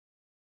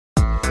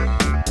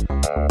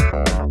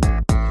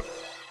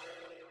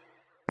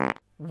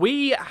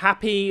We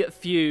Happy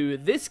Few.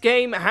 This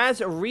game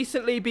has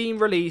recently been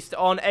released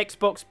on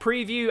Xbox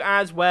Preview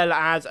as well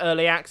as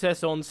Early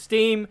Access on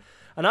Steam,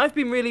 and I've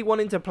been really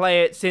wanting to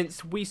play it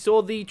since we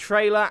saw the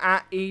trailer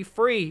at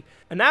E3,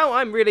 and now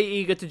I'm really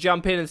eager to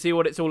jump in and see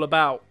what it's all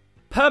about.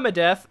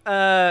 Permadeath?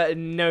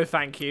 No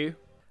thank you.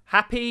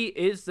 Happy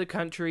is the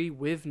country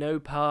with no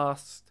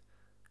past.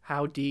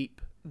 How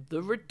deep?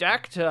 The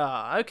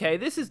Redactor. Okay,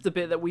 this is the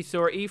bit that we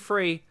saw at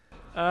E3.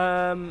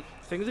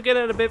 Things are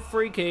getting a bit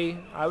freaky.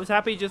 I was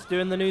happy just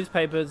doing the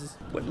newspapers.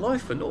 When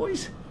life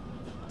annoys,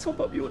 top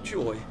up your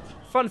joy.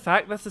 Fun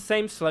fact, that's the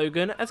same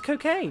slogan as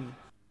cocaine.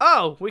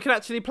 Oh, we can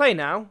actually play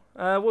now.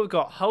 What we've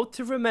got? Hold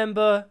to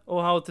remember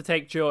or hold to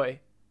take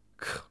joy?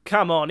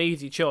 Come on,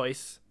 easy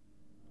choice.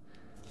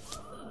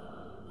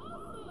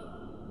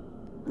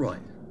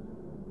 Right.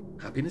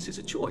 Happiness is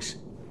a choice.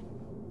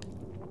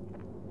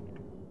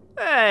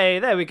 Hey,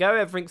 there we go.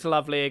 Everything's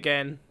lovely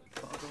again.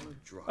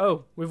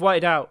 Oh, we've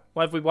whited out.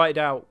 Why have we whited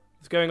out?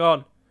 What's going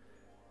on?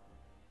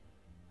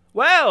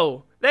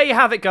 Well, there you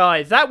have it,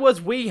 guys. That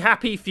was We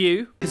Happy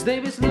Few. His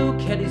name is Luke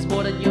and he's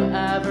more than your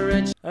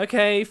average.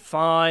 Okay,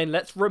 fine.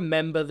 Let's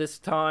remember this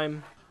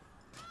time.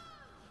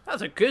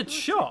 That's a good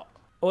shot.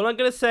 All I'm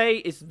going to say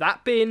is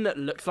that bin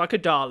looks like a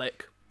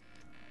Dalek.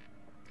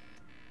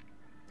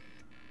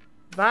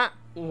 That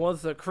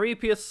was the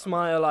creepiest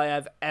smile I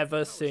have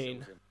ever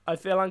seen. I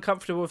feel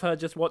uncomfortable with her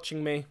just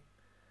watching me.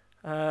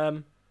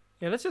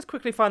 Yeah, let's just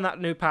quickly find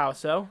that new power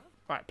cell.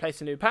 Right,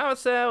 place a new power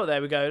cell.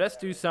 There we go. Let's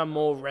do some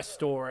more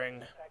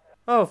restoring.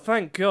 Oh,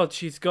 thank God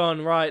she's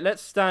gone. Right,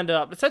 let's stand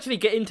up. Let's actually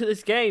get into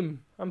this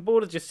game. I'm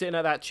bored of just sitting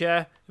at that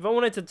chair. If I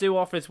wanted to do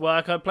office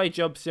work, I'd play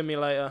Job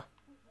Simulator.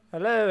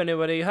 Hello,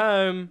 anybody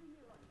home?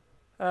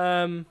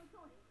 Yeah,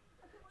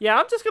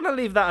 I'm just going to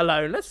leave that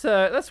alone.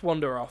 Let's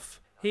wander off.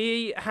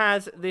 He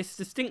has this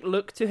distinct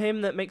look to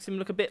him that makes him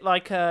look a bit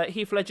like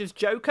Heath Ledger's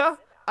Joker.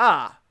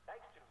 I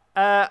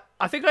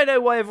think I know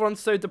why everyone's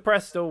so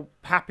depressed or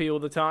happy all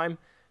the time.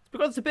 It's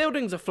because the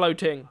buildings are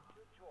floating.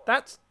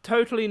 That's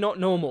totally not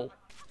normal.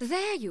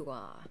 There you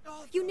are.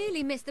 You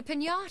nearly missed the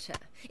piñata.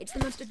 It's the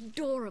most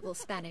adorable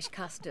Spanish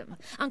custom.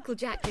 Uncle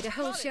Jack did a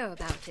whole show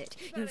about it.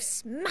 You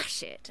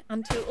smash it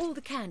until all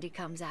the candy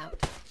comes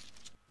out.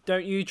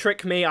 Don't you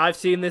trick me. I've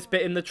seen this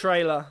bit in the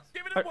trailer.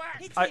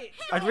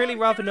 I'd really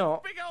rather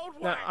not.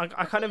 No,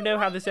 I kind of know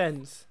how this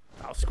ends.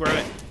 Oh, screw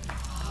it.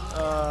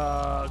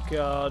 Oh,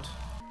 God.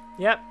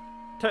 Yep.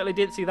 Totally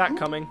didn't see that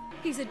coming.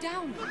 He's a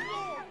downer.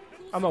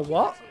 I'm a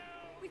what?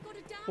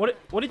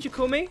 What did you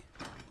call me?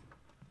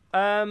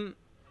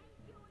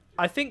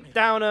 I think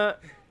downer.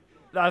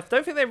 I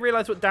don't think they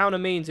realise what downer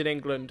means in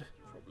England.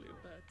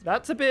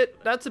 That's a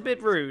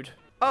bit rude.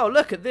 Oh,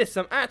 look at this!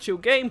 Some actual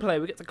gameplay.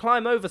 We get to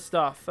climb over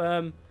stuff.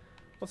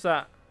 What's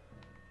that?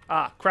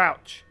 Ah,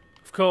 crouch.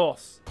 Of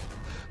course.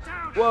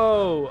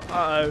 Whoa.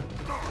 Uh-oh.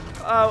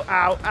 Oh,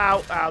 ow,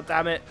 ow, ow!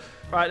 Damn it!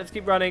 Right, let's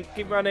keep running.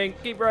 Keep running.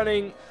 Keep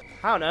running.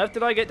 How on earth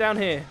did I get down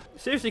here?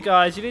 Seriously,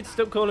 guys, you need to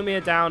stop calling me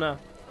a downer.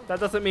 That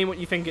doesn't mean what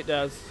you think it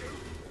does.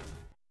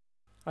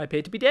 I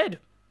appear to be dead.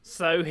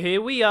 So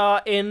here we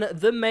are in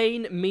the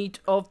main meat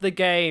of the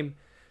game.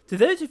 To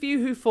those of you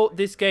who thought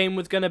this game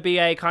was going to be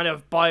a kind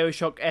of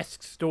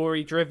Bioshock-esque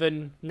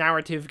story-driven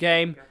narrative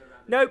game,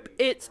 nope,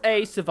 it's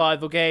a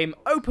survival game.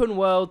 Open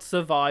world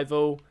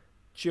survival.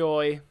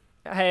 Joy.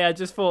 Hey, I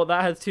just thought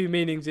that has two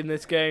meanings in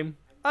this game.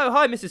 Oh,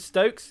 hi, Mrs.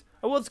 Stokes.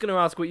 I was going to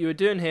ask what you were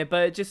doing here,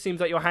 but it just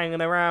seems like you're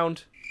hanging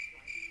around.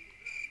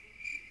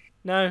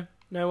 No?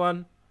 No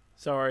one?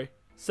 Sorry.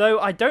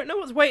 So, I don't know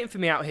what's waiting for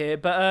me out here,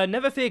 but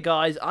never fear,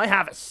 guys. I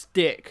have a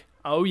stick.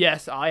 Oh,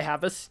 yes, I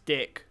have a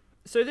stick.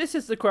 So, this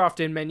is the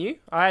crafting menu.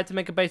 I had to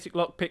make a basic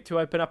lockpick to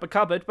open up a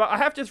cupboard, but I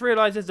have just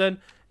realised there's an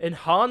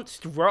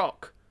enhanced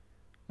rock.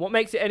 What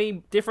makes it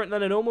any different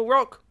than a normal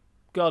rock?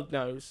 God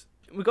knows.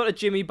 We've got a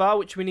Jimmy bar,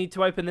 which we need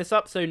to open this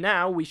up, so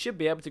now we should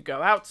be able to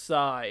go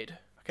outside.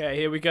 Okay,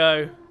 here we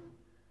go.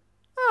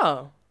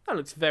 Oh, that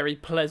looks very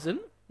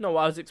pleasant. Not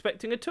what I was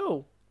expecting at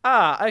all.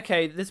 Ah,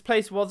 okay, this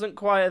place wasn't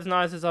quite as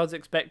nice as I was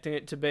expecting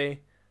it to be.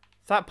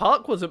 That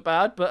park wasn't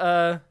bad,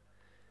 but,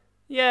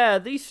 yeah,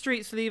 these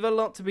streets leave a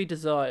lot to be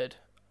desired.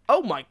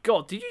 Oh my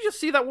God, did you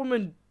just see that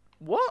woman?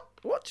 What?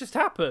 What just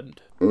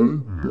happened?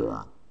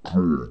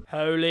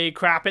 Holy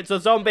crap, it's a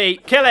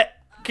zombie! Kill it!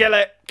 Kill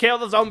it! Kill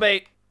the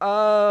zombie!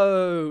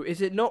 Oh,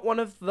 is it not one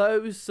of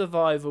those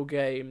survival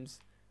games?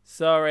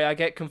 Sorry, I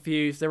get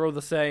confused. They're all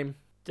the same.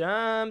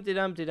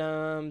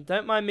 Dum-de-dum-de-dum.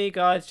 Don't mind me,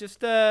 guys.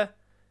 Just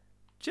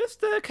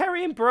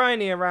carrying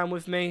Bryony around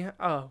with me.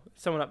 Oh,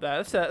 someone up there.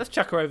 Let's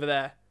chuck her over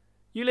there.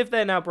 You live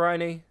there now,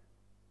 Bryony.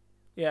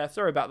 Yeah,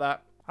 sorry about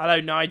that.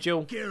 Hello,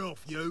 Nigel. Get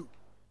off, you.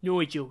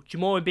 Nigel, do you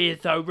mind being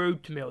so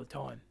rude to me all the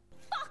time?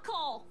 Fuck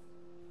off!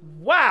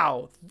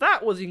 Wow,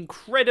 that was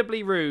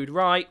incredibly rude.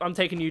 Right, I'm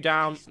taking you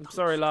down. I'm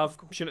sorry, love.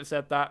 Shouldn't have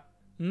said that.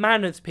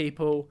 Manners,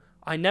 people.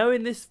 I know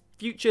in this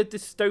future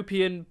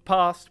dystopian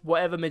past,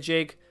 whatever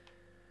majig,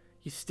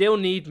 you still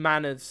need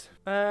manners.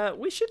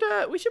 We should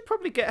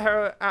probably get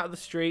her out of the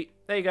street.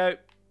 There you go.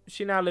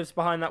 She now lives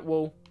behind that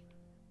wall.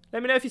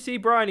 Let me know if you see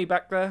Bryony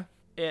back there.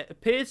 It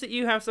appears that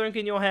you have something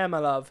in your hair, my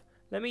love.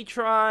 Let me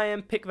try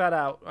and pick that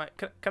out. Right,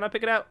 can I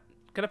pick it out?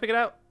 Can I pick it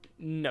out?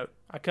 No,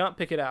 I can't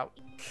pick it out.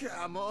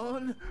 Come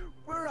on,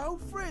 we're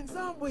old friends,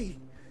 aren't we?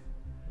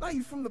 Know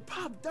you from the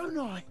pub, don't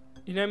I?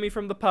 You know me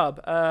from the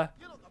pub?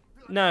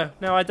 No,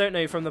 I don't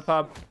know you from the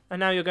pub. And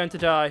now you're going to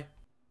die.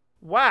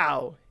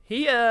 Wow,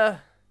 he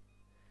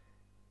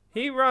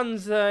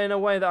runs in a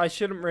way that I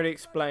shouldn't really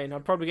explain.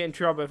 I'd probably get in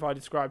trouble if I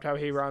described how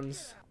he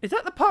runs. Is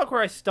that the park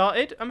where I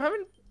started? I'm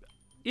having...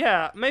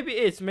 Yeah, maybe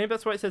it is. Maybe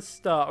that's why it says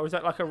start, or is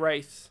that like a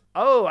race?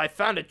 Oh, I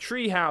found a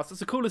tree house. That's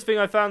the coolest thing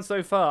I've found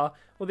so far.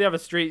 All the other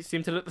streets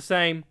seem to look the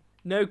same.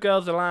 No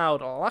girls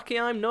allowed. Lucky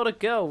I'm not a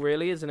girl,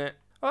 really, isn't it?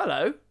 Oh,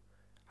 hello.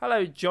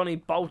 Hello, Johnny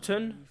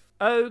Bolton.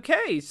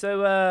 Okay,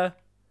 so,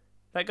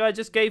 that guy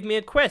just gave me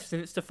a quest,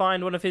 and it's to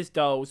find one of his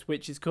dolls,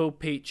 which is called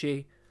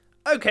Peachy.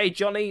 Okay,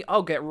 Johnny,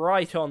 I'll get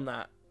right on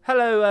that.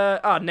 Hello,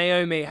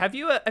 Naomi. Have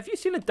you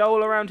seen a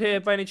doll around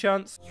here by any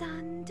chance?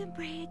 London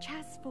Bridge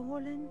has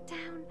fallen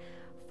down,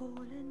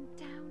 fallen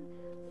down,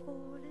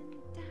 fallen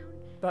down.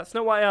 That's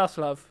not what I asked,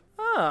 love.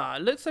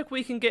 Looks like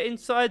we can get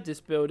inside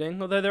this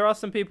building, although there are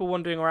some people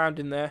wandering around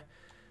in there.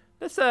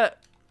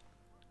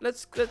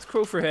 Let's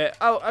crawl through here.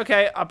 Oh,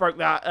 okay, I broke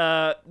that.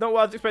 Not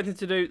what I was expecting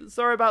to do.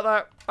 Sorry about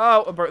that.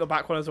 Oh, I broke the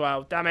back one as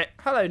well. Damn it.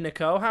 Hello,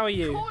 Nicole. How are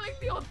you? Calling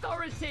the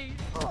authorities.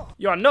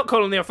 You are not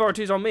calling the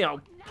authorities on me.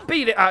 I'll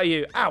beat it out of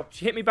you. Ouch,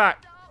 hit me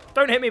back.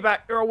 Don't hit me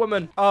back. You're a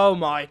woman. Oh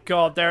my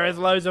god, there is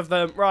loads of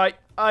them. Right,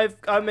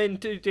 I'm in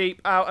too deep.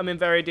 Ow, I'm in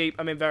very deep.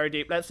 I'm in very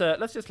deep. Let's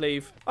just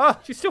leave. Oh,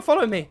 she's still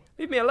following me.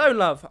 Leave me alone,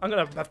 love. I'm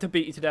gonna have to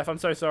beat you to death. I'm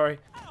so sorry.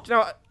 Do you know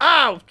what?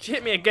 Ow, she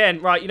hit me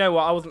again. Right, you know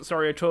what? I wasn't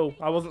sorry at all.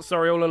 I wasn't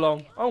sorry all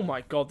along. Oh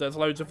my god, there's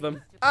loads of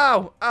them.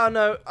 Ow, oh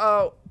no,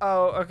 oh,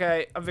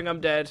 okay. I think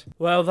I'm dead.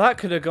 Well, that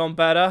could have gone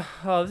better.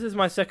 Oh, this is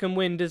my second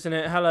wind, isn't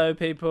it? Hello,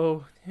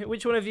 people.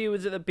 Which one of you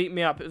was it that beat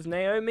me up? It was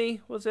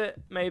Naomi, was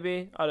it?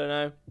 Maybe? I don't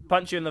know.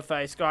 Punch you in the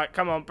face. All right,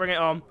 come on, bring it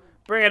on.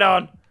 Bring it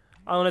on.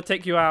 I want to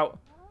take you out.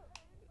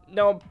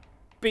 No one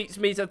beats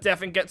me to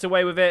death and gets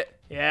away with it.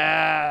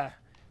 Yeah.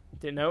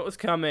 Didn't know it was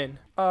coming.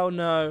 Oh,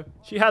 no.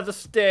 She has a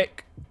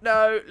stick.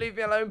 No, leave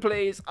me alone,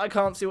 please. I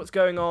can't see what's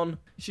going on.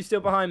 She's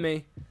still behind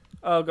me.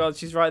 Oh, God,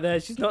 she's right there.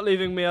 She's not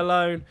leaving me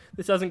alone.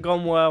 This hasn't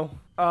gone well.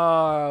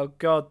 Oh,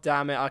 God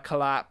damn it. I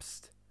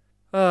collapsed.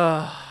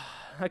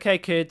 Okay,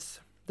 kids.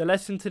 The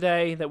lesson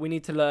today that we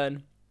need to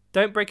learn.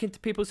 Don't break into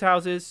people's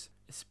houses,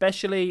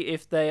 especially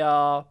if they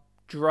are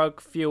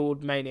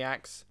drug-fueled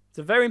maniacs. It's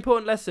a very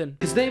important lesson.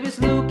 His name is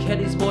Luke and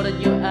he's more than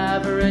your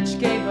average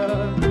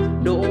gamer.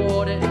 No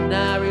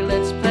ordinary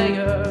let's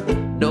player.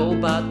 Know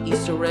about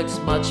Easter eggs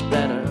much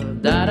better.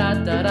 Da da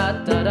da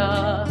da da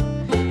da.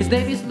 His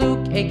name is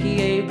Luke,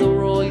 aka the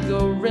Royal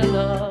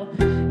Gorilla.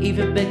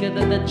 Even bigger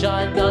than the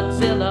giant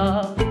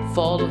Godzilla.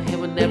 Follow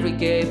him in every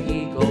game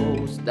he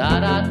goes. Da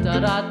da da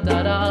da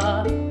da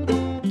da.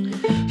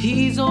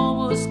 He's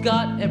almost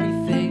got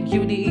everything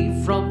you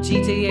need, from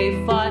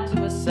GTA 5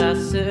 to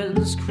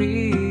Assassin's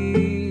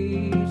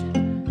Creed.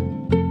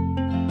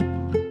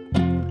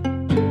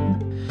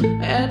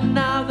 And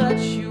now